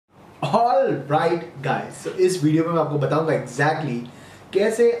All right guys, तो इस video में मैं आपको बताऊंगा एग्जैक्टली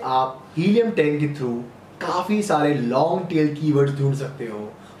कैसे आप हीलियम 10 के थ्रू काफ़ी सारे लॉन्ग टेल कीवर्ड्स ढूंढ सकते हो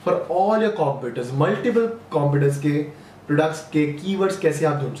for all your competitors. Multiple competitors के प्रोडक्ट्स के कीवर्ड्स कैसे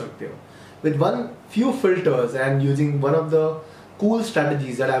आप ढूंढ सकते हो with one few filters and using one of the cool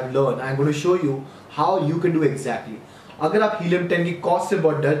strategies that I've learned. I'm going to show you how you can do exactly. अगर आप helium 10 की कॉस्ट से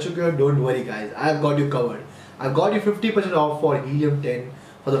बहुत डर चुके हो, don't worry guys, I have got you covered. I have got you 50% of for helium 10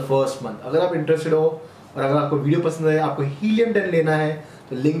 for the first month. अगर आप इंटरेस्टेड हो और अगर आपको वीडियो पसंद है, आपको हीलियम 10 लेना है,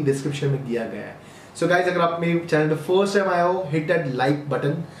 तो लिंक डिस्क्रिप्शन में दिया गया है। सो गाइस, अगर आप मेरे चैनल पे फर्स्ट टाइम आए हो, hit that like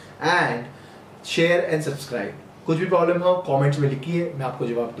button and share and subscribe. कुछ भी प्रॉब्लम हो कमेंट्स में लिखिए, मैं आपको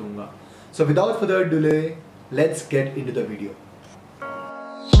जवाब दूंगा। So without further delay, let's get into the video.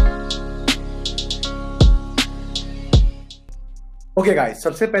 Okay guys,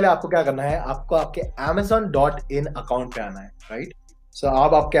 सबसे पहले आपको क्या करना है, आपको आपके amazon.in अकाउंट पे आना है, राइट? सो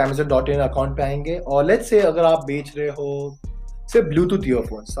आप आपके amazon.in अकाउंट पे आएंगे और लेट्स से अगर आप बेच रहे हो सिर्फ ब्लूटूथ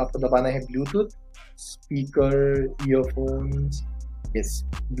ईयरफोन्स, आपको दबाना है Bluetooth speaker earphones, yes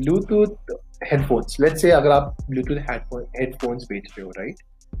Bluetooth headphones. Let's say अगर आप ब्लूटूथ हेडफोन्स बेच रहे हो, राइट?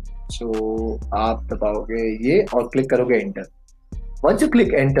 सो आप दबाओगे ये और क्लिक करोगे enter. Once you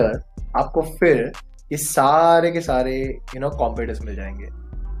click enter, आपको फिर ये सारे के सारे कॉम्पिटिटर्स मिल जाएंगे।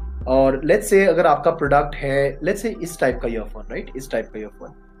 और लेट्स से अगर आपका प्रोडक्ट है लेट्स से इस टाइप का ईयरफोन, राइट, इस टाइप का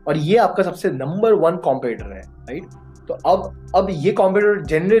ईयरफोन, और ये आपका सबसे नंबर 1 कॉम्पिटिटर है, राइट? तो अब ये कॉम्पिटिटर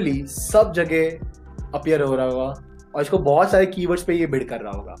जनरली सब जगह अपीयर हो रहा होगा और इसको बहुत सारे कीवर्ड्स पे ये बिड कर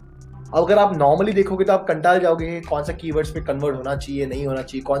रहा होगा। अब अगर आप नॉर्मली देखोगे तो आप कंटाल जाओगे कि कौन सा कीवर्ड्स पे कन्वर्ट होना चाहिए, नहीं होना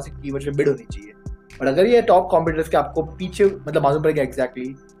चाहिए, कौन से कीवर्ड्स पे बिड होनी चाहिए। और अगर ये टॉप कॉम्पिटिटर्स के आपको पीछे मालूम पड़ेगा एग्जैक्टली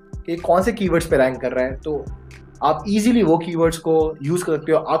कि कौन से कीवर्ड्स पे रैंक कर रहा है, तो आप इजीली वो कीवर्ड्स को यूज कर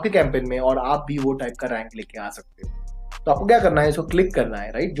सकते हो आपके कैंपेन में और आप भी वो टाइप का रैंक लेके आ सकते हो। तो आपको क्या करना है, इसको क्लिक करना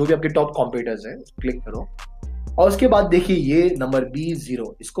है, राइट? जो भी आपके टॉप कॉम्पिटिटर्स है क्लिक करो और उसके बाद देखिए ये नंबर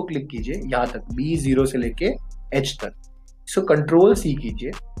B0, इसको क्लिक कीजिए यहाँ तक, B0 से लेके H तक, इसको कंट्रोल C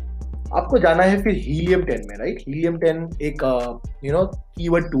कीजिए। आपको जाना है फिर हीलियम 10 में, राइट? हीलियम 10 एक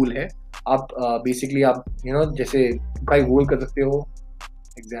कीवर्ड टूल है। आप बेसिकली आप जैसे भाई गूगल कर सकते हो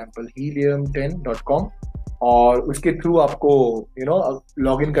एग्जाम्पल helium10.com और उसके थ्रू आपको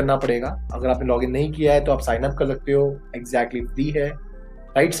लॉग इन करना पड़ेगा। अगर आपने लॉग इन नहीं किया है तो आप साइन अप कर सकते हो, एग्जैक्टली फ्री है,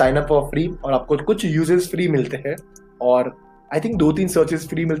 right? Sign up for free और आपको कुछ यूजेस फ्री मिलते हैं और आई थिंक 2-3 सर्चेस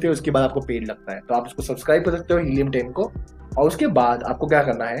फ्री मिलते हैं, उसके बाद आपको पेड लगता है। तो आप उसको सब्सक्राइब कर सकते हो हीलियम 10 को। और उसके बाद आपको क्या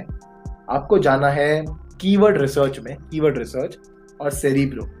करना है, आपको जाना है कीवर्ड रिसर्च में, कीवर्ड रिसर्च और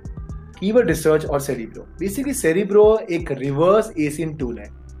सेरिब्रो। कीवर्ड रिसर्च और सेरिब्रो, बेसिकली सेरिब्रो एक रिवर्स एसिन टूल है।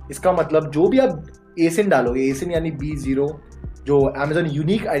 इसका मतलब जो भी आप एसिन डालोगे, एसिन यानी B0 जो अमेजोन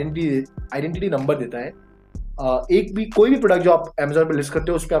यूनिक आइडेंटिटी नंबर देता है, एक भी कोई भी प्रोडक्ट जो आप अमेजोन पे लिस्ट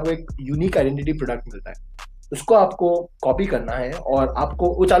करते हो उस पर आपको एक यूनिक आइडेंटिटी प्रोडक्ट मिलता है। उसको आपको कॉपी करना है और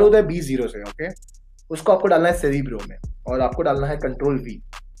आपको वो चालू होता है B0 से, ओके? उसको आपको डालना है सेरिब्रो में और आपको डालना है कंट्रोल V,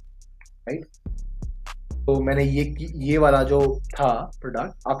 राइट? तो मैंने ये वाला जो था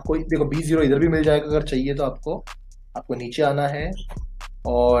प्रोडक्ट, आपको देखो B0 इधर भी मिल जाएगा अगर चाहिए तो। आपको नीचे आना है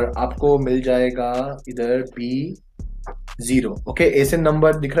और आपको मिल जाएगा इधर B0, ओके? एसिन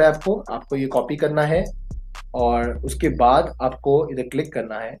नंबर दिख रहा है आपको ये कॉपी करना है और उसके बाद आपको इधर क्लिक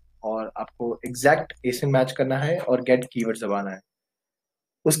करना है और आपको एग्जैक्ट एसिन मैच करना है और गेट कीवर्ड दबाना है।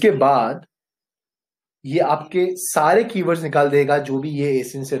 उसके बाद ये आपके सारे कीवर्ड्स निकाल देगा जो भी ये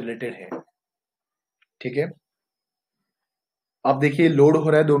एसिन से रिलेटेड है, ठीक है? आप देखिए लोड हो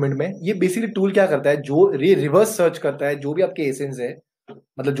रहा है 2 मिनट में। ये बेसिकली टूल क्या करता है, जो रिवर्स सर्च करता है जो भी आपके एसिन्स है,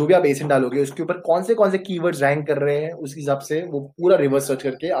 मतलब जो भी आप एसिन डालोगे उसके ऊपर कौन से कीवर्ड्स रैंक कर रहे हैं, उस हिसाब से वो पूरा रिवर्स सर्च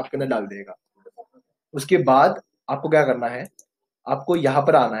करके आपके अंदर डाल देगा। उसके बाद आपको क्या करना है, आपको यहाँ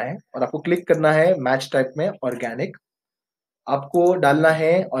पर आना है और आपको क्लिक करना है मैच टाइप में ऑर्गेनिक। आपको डालना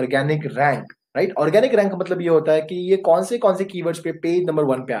है organic rank, right? Organic rank का मतलब ये होता है कि ये कौन से कीवर्ड्स पे पेज नंबर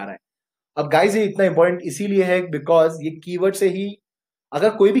 1 पे आ रहा है। अब गाइस ये इतना इंपॉर्टेंट इसीलिए है बिकॉज ये कीवर्ड से ही, अगर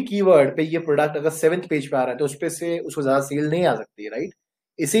कोई भी कीवर्ड पे ये प्रोडक्ट अगर 7th पेज पे आ रहा है तो उस पे से उसको ज्यादा सेल नहीं आ सकती है, राइट?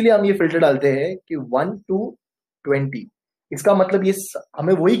 इसीलिए हम ये फिल्टर डालते हैं कि 1 to 20। इसका मतलब ये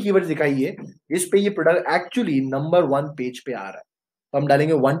हमें वही कीवर्ड दिखाइए जिस पे ये प्रोडक्ट एक्चुअली नंबर 1 पेज पे आ रहा है। तो हम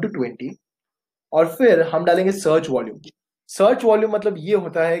डालेंगे 1 to 20 और फिर हम डालेंगे सर्च वॉल्यूम। सर्च वॉल्यूम मतलब ये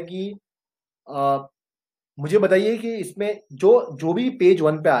होता है कि मुझे बताइए कि इसमें जो भी पेज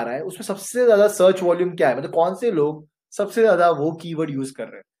 1 पे आ रहा है उसमें सबसे ज्यादा सर्च वॉल्यूम क्या है, मतलब कौन से लोग सबसे ज्यादा वो कीवर्ड यूज कर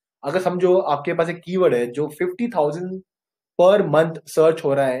रहे हैं। अगर समझो आपके पास एक कीवर्ड है जो 50,000 पर मंथ सर्च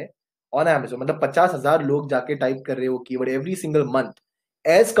हो रहा है ऑन Amazon, मतलब 50,000 लोग जाके टाइप कर रहे हैं वो keyword every single month,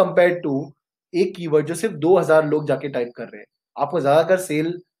 as compare to एक कीवर्ड जो सिर्फ 2,000 लोग जाके टाइप कर रहे हैं। आपको ज्यादातर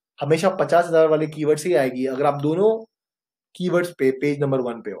सेल हमेशा 50,000 वाले कीवर्ड से ही आएगी अगर आप दोनों कीवर्ड्स पे पेज नंबर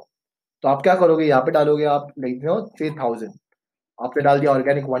 1 पे हो। तो आप क्या करोगे, यहाँ पे डालोगे आप लाइक 1000, आपने डाल दिया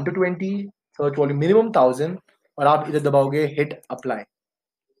organic 1 to 20, search volume minimum 1000, और आप इधर दबाओगे हिट अप्लाई,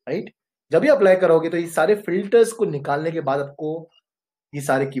 राइट। जब ये अप्लाई करोगे तो ये सारे फिल्टर्स को निकालने के बाद आपको ये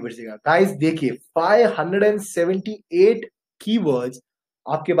सारे कीवर्ड्स देगा। गाइस देखिए 578 कीवर्ड्स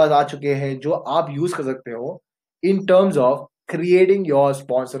आपके पास आ चुके हैं जो आप यूज कर सकते हो in terms of creating your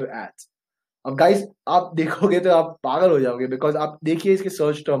sponsor ads. अब गाइस आप देखोगे तो आप पागल हो जाओगे, बिकॉज आप देखिए इसके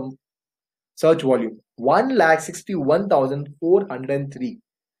search volume 1,61,403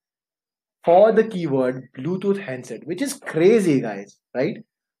 for the keyword Bluetooth handset, which is crazy guys, right?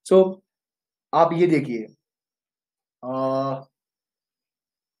 So आप ये देखिए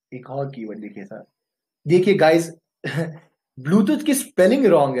एक और कीवर्ड देखिए सर, देखिए गाइस ब्लूटूथ की स्पेलिंग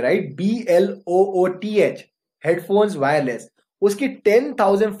रॉन्ग है, राइट, BLOOTH, हेडफोन्स वायरलेस, उसकी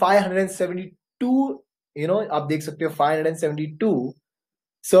 10,572 आप देख सकते हो 572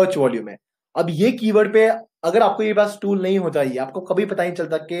 सर्च वॉल्यूम है। अब ये कीवर्ड पे अगर आपको ये पास टूल नहीं होता, ये आपको कभी पता नहीं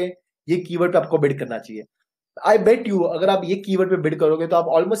चलता कि ये कीवर्ड पे आपको बिड करना चाहिए। आई बेट यू अगर आप ये कीवर्ड पे बिड करोगे तो आप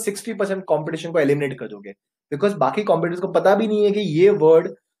ऑलमोस्ट 60% कॉम्पिटिशन को एलिमिनेट कर दोगे, बिकॉज बाकी कॉम्पिटिटर्स को पता भी नहीं है कि ये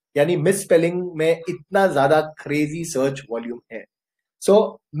वर्ड यानी मिस स्पेलिंग में इतना ज्यादा क्रेजी सर्च वॉल्यूम है।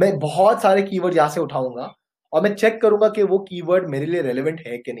 सो मैं बहुत सारे कीवर्ड यहां से उठाऊंगा और मैं चेक करूंगा कि वो कीवर्ड मेरे लिए रेलेवेंट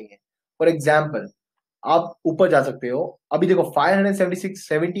है कि नहीं है। फॉर एग्जाम्पल आप ऊपर जा सकते हो, अभी देखो 576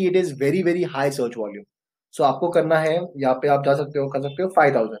 78 is very very high search volume. सो आपको करना है यहाँ पे आप जा सकते हो, कर सकते हो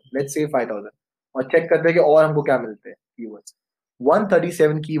 5000, लेट्स से 5000, और चेक करते हैं कि और हमको क्या मिलते हैं कीवर्ड्स।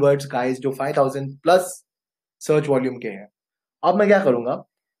 137 कीवर्ड्स गाइस जो 5000 प्लस सर्च वॉल्यूम के हैं। अब मैं क्या करूंगा,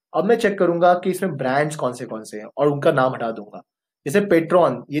 अब मैं चेक करूंगा कि इसमें ब्रांड्स कौन से हैं और उनका नाम हटा दूंगा। जैसे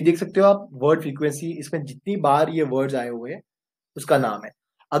पेट्रॉन, ये देख सकते हो आप वर्ड फ्रीक्वेंसी, इसमें जितनी बार ये वर्ड्स आए हुए हैं उसका नाम है।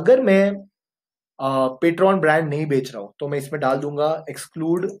 अगर मैं पेट्रॉन ब्रांड नहीं बेच रहा हूं तो मैं इसमें डाल दूंगा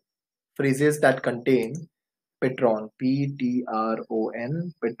exclude phrases that contain patron,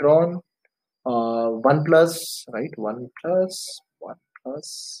 PTRON, patron one plus, right, one plus.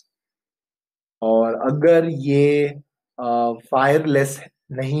 और अगर ये वायरलेस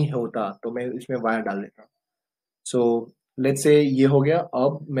नहीं होता तो मैं इसमें वायर डाल देता। सो लेट्स से ये हो गया।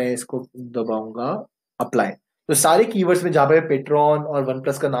 अब मैं इसको दबाऊंगा अप्लाई, तो सारे कीवर्ड्स में जहां पे पेट्रॉन और वन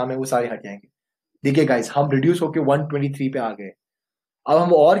प्लस का नाम है वो सारे हट जाएंगे। देखिए गाइस हम रिड्यूस होके 123 पे आ गए। अब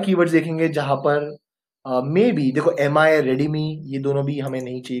हम और कीवर्ड्स देखेंगे जहां पर मे बी देखो MI, रेडमी, ये दोनों भी हमें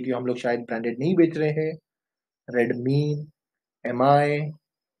नहीं चाहिए क्योंकि हम लोग शायद ब्रांडेड नहीं बेच रहे हैं। Redmi, MI,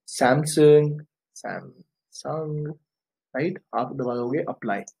 Samsung, Samsung, right, आप दबा दोगे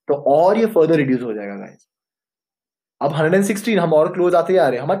अप्लाई तो और ये फर्दर रिड्यूस हो जाएगा गाइस। अब 116 हम और क्लोज आते जा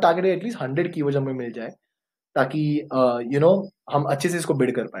रहे हैं। हमारा टारगेट है एटलीस्ट 100 कीवर्ड हमें मिल जाए ताकि हम अच्छे से इसको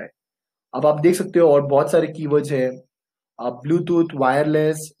बिड कर पाए। अब आप देख सकते हो और बहुत सारे कीवर्ड्स है, ब्लूटूथ,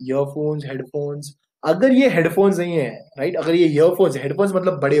 वायरलेस, ईयरफोन्स, हेडफोन्स। अगर ये हेडफोन्स नहीं है, राइट, अगर ये ईयरफोन्स, हेडफोन्स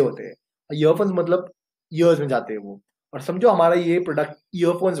मतलब बड़े होते हैं, ईयरफोन्स मतलब ईयर्स में जाते हैं वो, और समझो हमारा ये प्रोडक्ट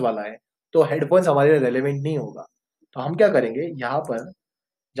ईयरफोन्स वाला है तो हेडफोन्स हमारे लिए रेलेवेंट नहीं होगा। तो हम क्या करेंगे, यहाँ पर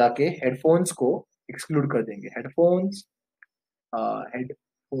जाके हेडफोन्स को एक्सक्लूड कर देंगे, हेडफोन्स,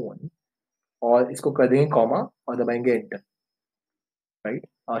 हेडफोन, और इसको कर देंगे कॉमा और दबाएंगे एंटर, राइट।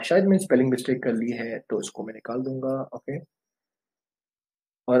 शायद मैंने स्पेलिंग मिस्टेक कर ली है तो इसको मैं निकाल दूंगा, ओके।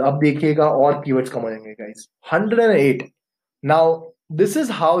 और अब देखिएगा और कीवर्ड्स कम हो जाएंगे guys, 108। Now this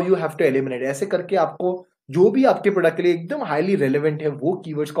is how you have to eliminate. ऐसे करके आपको जो भी आपके प्रोडक्ट के लिए एकदम हाईली रेलेवेंट है वो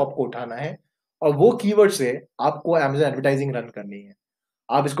कीवर्ड्स को आपको उठाना है और वो कीवर्ड से आपको Amazon एडवर्टाइजिंग रन करनी है।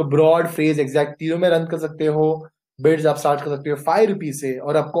 आप इसको ब्रॉड, फ्रेज, एग्जैक्ट तीनों में रन कर सकते हो। बिड्स आप स्टार्ट कर सकते हो 5 रुपीज से,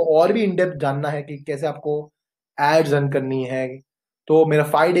 और आपको और भी इन डेप्थ जानना है कि कैसे आपको एड्स रन करनी है तो मेरा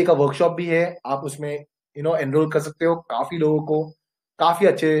 5 डे का वर्कशॉप भी है, आप उसमें एनरोल कर सकते हो। काफी लोगों को काफी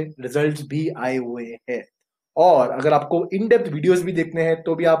अच्छे रिजल्ट्स भी आए हुए हैं। और अगर आपको इन डेप्थ वीडियोस भी देखने हैं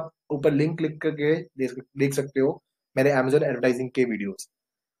तो भी आप ऊपर लिंक क्लिक करके देख सकते हो मेरे Amazon एडवर्टाइजिंग के वीडियोस।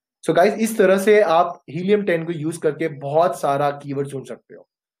 सो गाइस इस तरह से आप हीलियम 10 को यूज करके बहुत सारा कीवर्ड चुन सकते हो।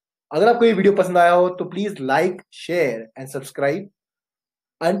 अगर आपको ये वीडियो पसंद आया हो तो please like, share and subscribe.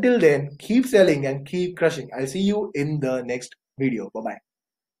 Until then, keep selling and keep crushing. I'll see you in the next video. Bye bye.